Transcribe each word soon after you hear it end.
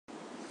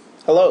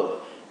Hello,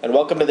 and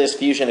welcome to this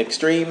Fusion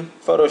Extreme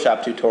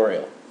Photoshop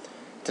tutorial.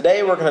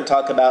 Today we're going to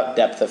talk about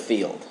depth of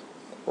field.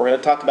 We're going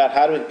to talk about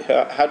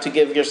how to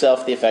give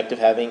yourself the effect of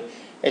having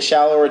a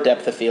shallower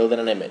depth of field in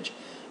an image.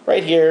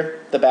 Right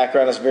here, the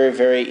background is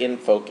very in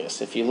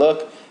focus. If you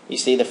look, you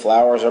see the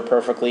flowers are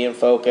perfectly in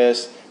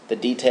focus. The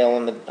detail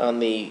on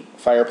the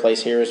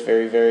fireplace here is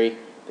very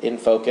in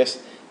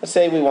focus. Let's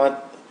say we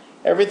want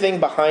everything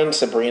behind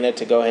Sabrina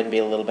to go ahead and be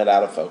a little bit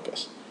out of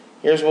focus.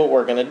 Here's what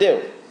we're going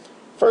to do.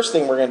 First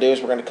thing we're going to do is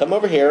we're going to come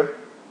over here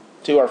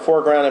to our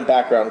foreground and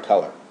background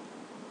color.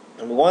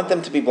 And we want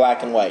them to be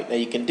black and white. Now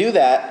you can do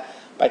that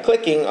by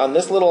clicking on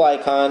this little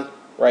icon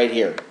right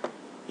here.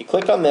 You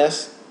click on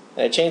this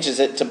and it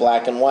changes it to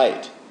black and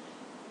white.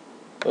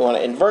 We want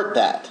to invert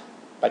that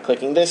by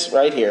clicking this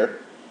right here.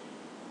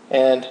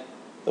 And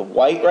the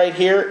white right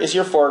here is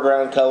your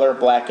foreground color,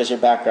 black is your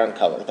background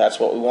color. That's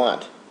what we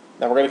want.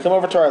 Now we're going to come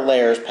over to our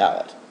layers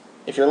palette.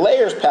 If your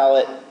layers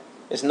palette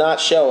is not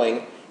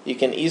showing, you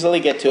can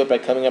easily get to it by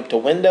coming up to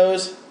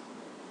Windows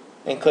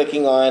and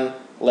clicking on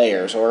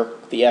Layers, or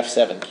the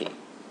F7 key.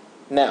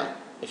 Now,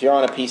 if you're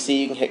on a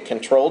PC, you can hit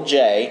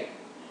Control-J,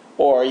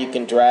 or you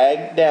can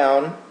drag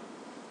down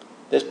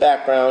this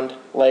background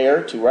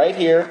layer to right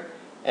here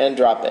and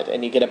drop it,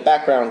 and you get a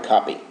background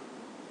copy.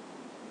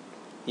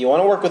 You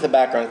want to work with a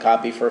background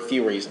copy for a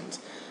few reasons.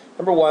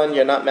 Number one,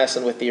 you're not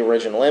messing with the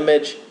original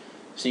image,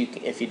 so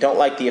if you don't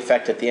like the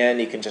effect at the end,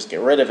 you can just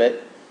get rid of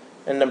it.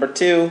 And number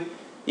two,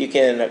 you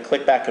can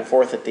click back and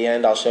forth at the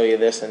end. I'll show you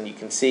this and you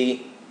can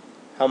see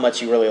how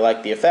much you really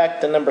like the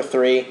effect. And number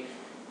three,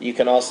 you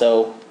can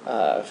also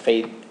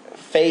fade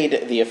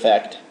the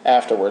effect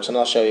afterwards, and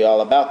I'll show you all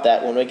about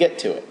that when we get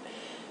to it.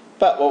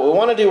 But what we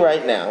want to do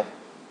right now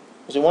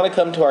is we want to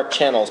come to our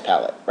channels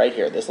palette right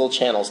here, this little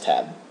channels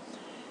tab.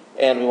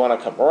 And we want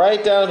to come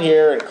right down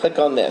here and click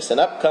on this, and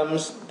up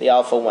comes the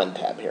Alpha 1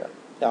 tab here.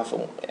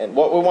 And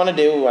what we want to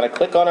do, we want to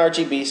click on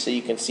RGB so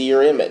you can see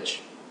your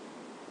image.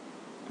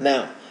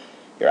 Now,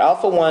 your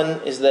Alpha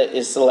 1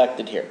 is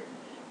selected here.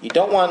 You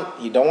don't want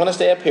to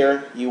stay up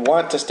here. You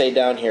want to stay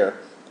down here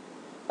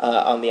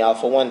on the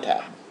Alpha 1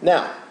 tab.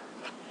 Now,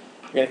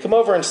 you're going to come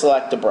over and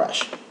select a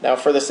brush. Now,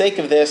 for the sake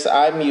of this,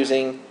 I'm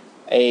using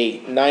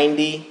a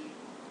 90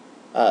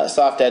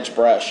 soft edge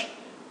brush,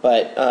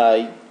 but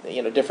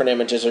different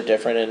images are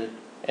different,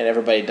 and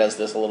everybody does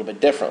this a little bit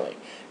differently.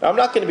 Now, I'm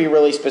not going to be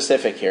really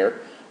specific here.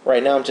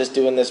 Right now, I'm just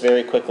doing this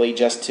very quickly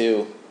just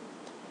to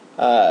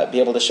be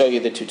able to show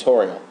you the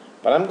tutorial.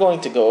 But I'm going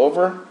to go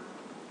over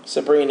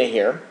Sabrina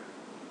here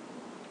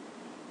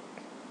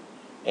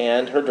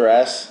and her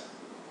dress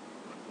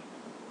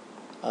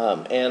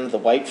and the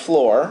white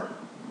floor.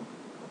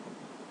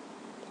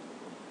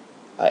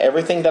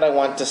 Everything that I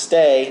want to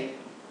stay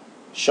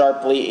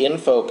sharply in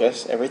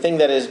focus, everything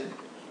that is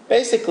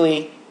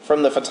basically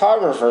from the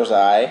photographer's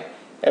eye,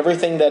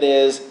 everything that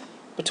is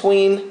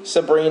between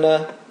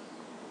Sabrina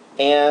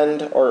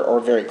and,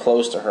 or very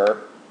close to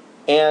her,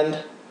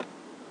 and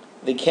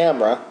the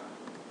camera,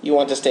 you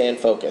want to stay in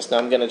focus. Now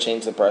I'm going to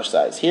change the brush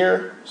size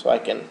here so I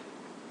can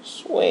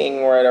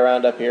swing right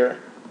around up here.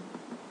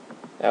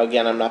 Now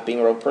again, I'm not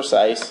being real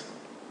precise,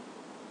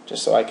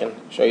 just so I can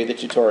show you the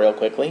tutorial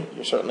quickly.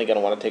 You're certainly going to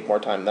want to take more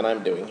time than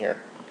I'm doing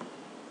here.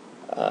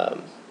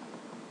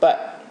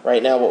 But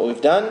right now what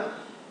we've done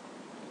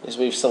is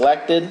we've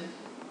selected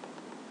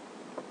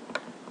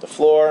the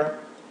floor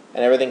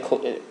and everything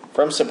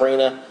from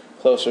Sabrina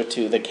closer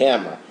to the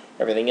camera.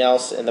 Everything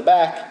else in the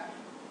back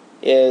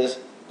is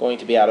going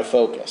to be out of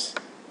focus.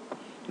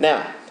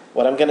 Now,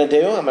 what I'm going to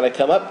do, I'm going to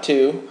come up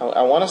to,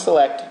 I want to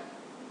select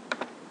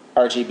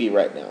RGB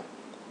right now.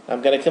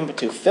 I'm going to come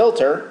to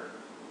Filter,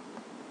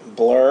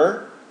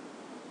 Blur,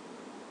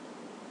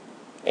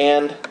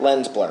 and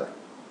Lens Blur.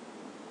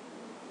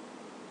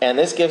 And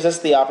this gives us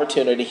the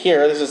opportunity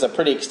here. This is a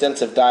pretty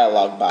extensive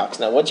dialog box.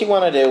 Now, what you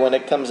want to do when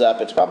it comes up,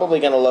 it's probably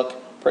going to look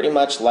pretty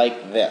much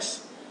like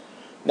this.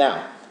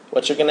 Now,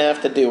 what you're going to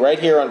have to do right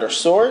here under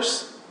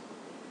Source,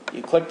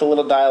 you click the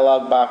little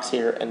dialog box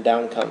here and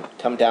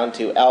come down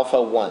to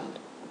Alpha 1.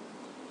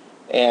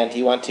 And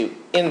you want to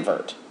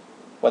invert.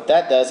 What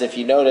that does, if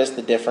you notice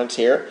the difference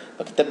here,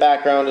 look at the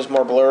background is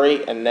more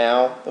blurry, and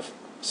now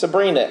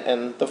Sabrina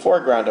and the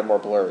foreground are more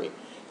blurry.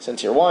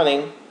 Since you're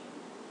wanting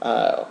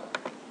to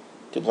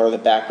blur the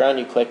background,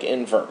 you click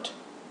invert.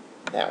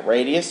 Now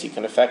radius, you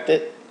can affect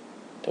it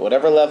to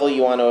whatever level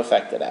you want to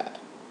affect it at.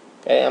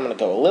 Okay, I'm going to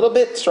go a little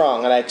bit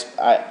strong, and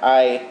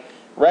I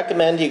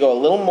recommend you go a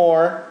little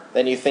more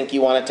than you think you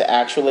want it to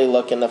actually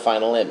look in the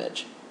final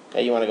image.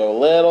 Okay, you want to go a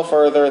little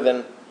further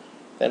than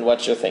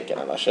what you're thinking,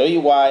 and I'll show you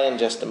why in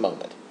just a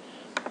moment.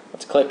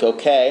 Let's click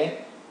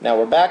OK. Now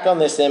we're back on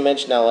this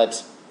image. Now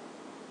let's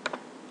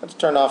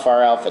turn off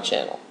our alpha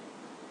channel.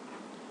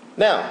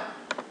 Now,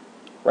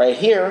 right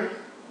here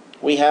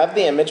we have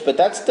the image, but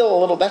that's a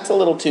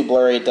little too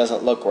blurry. It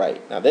doesn't look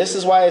right. Now this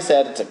is why I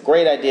said it's a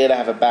great idea to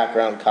have a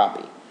background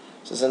copy.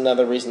 This is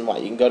another reason why.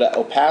 You can go to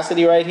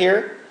opacity right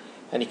here,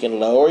 and you can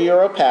lower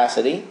your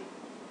opacity.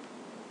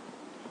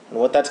 And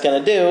what that's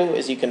going to do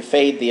is you can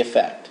fade the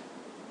effect.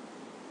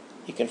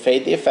 You can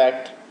fade the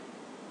effect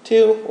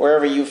to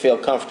wherever you feel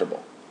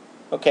comfortable.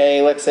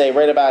 Okay, let's say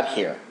right about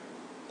here.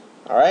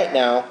 Alright,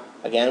 now,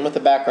 again with the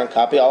background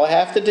copy, all I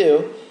have to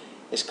do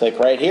is click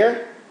right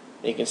here.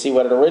 You can see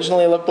what it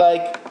originally looked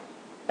like,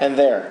 and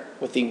there,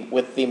 with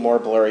the more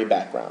blurry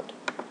background.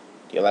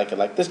 Do you like it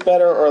like this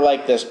better or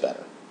like this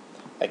better?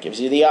 That gives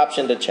you the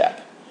option to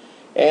check.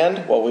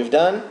 And what we've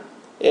done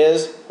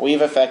is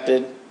we've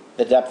affected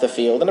the depth of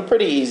field in a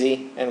pretty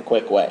easy and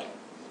quick way.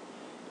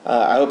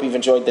 I hope you've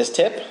enjoyed this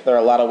tip. There are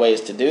a lot of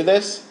ways to do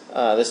this.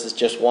 This is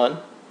just one.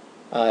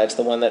 It's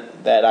the one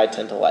that I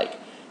tend to like.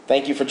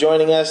 Thank you for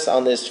joining us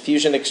on this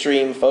Fusion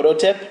Extreme photo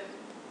tip.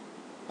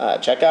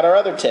 Check out our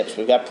other tips.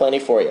 We've got plenty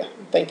for you.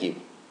 Thank you.